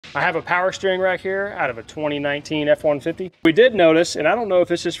I have a power steering rack here out of a 2019 F-150. We did notice, and I don't know if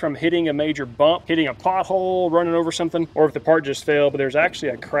this is from hitting a major bump, hitting a pothole, running over something, or if the part just failed, but there's actually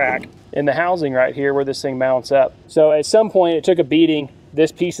a crack in the housing right here where this thing mounts up. So at some point it took a beating.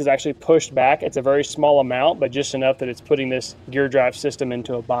 This piece is actually pushed back. It's a very small amount, but just enough that it's putting this gear drive system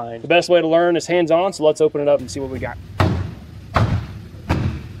into a bind. The best way to learn is hands-on, so let's open it up and see what we got.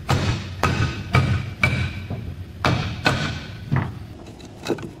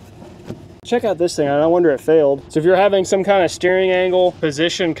 Check out this thing, I wonder it failed. So if you're having some kind of steering angle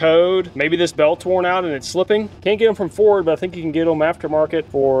position code, maybe this belt's worn out and it's slipping. Can't get them from Ford, but I think you can get them aftermarket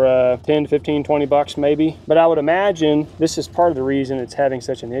for 10, 15, 20 bucks maybe. But I would imagine this is part of the reason it's having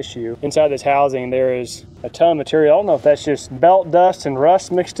such an issue. Inside this housing, there is a ton of material. I don't know if that's just belt dust and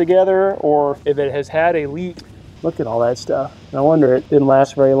rust mixed together or if it has had a leak. Look at all that stuff. No wonder it didn't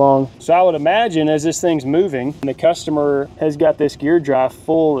last very long. So I would imagine as this thing's moving and the customer has got this gear drive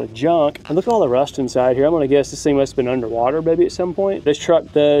full of junk, and look at all the rust inside here. I'm gonna guess this thing must have been underwater maybe at some point. This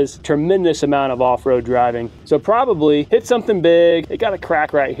truck does a tremendous amount of off-road driving. So probably hit something big. It got a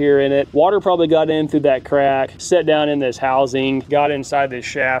crack right here in it. Water probably got in through that crack, set down in this housing, got inside this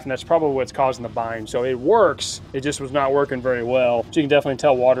shaft, and that's probably what's causing the bind. So it works, it just was not working very well. So you can definitely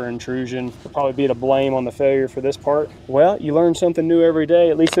tell water intrusion. It'll probably be to blame on the failure for this part. Well, you learn something new every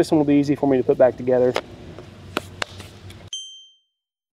day. At least this one will be easy for me to put back together.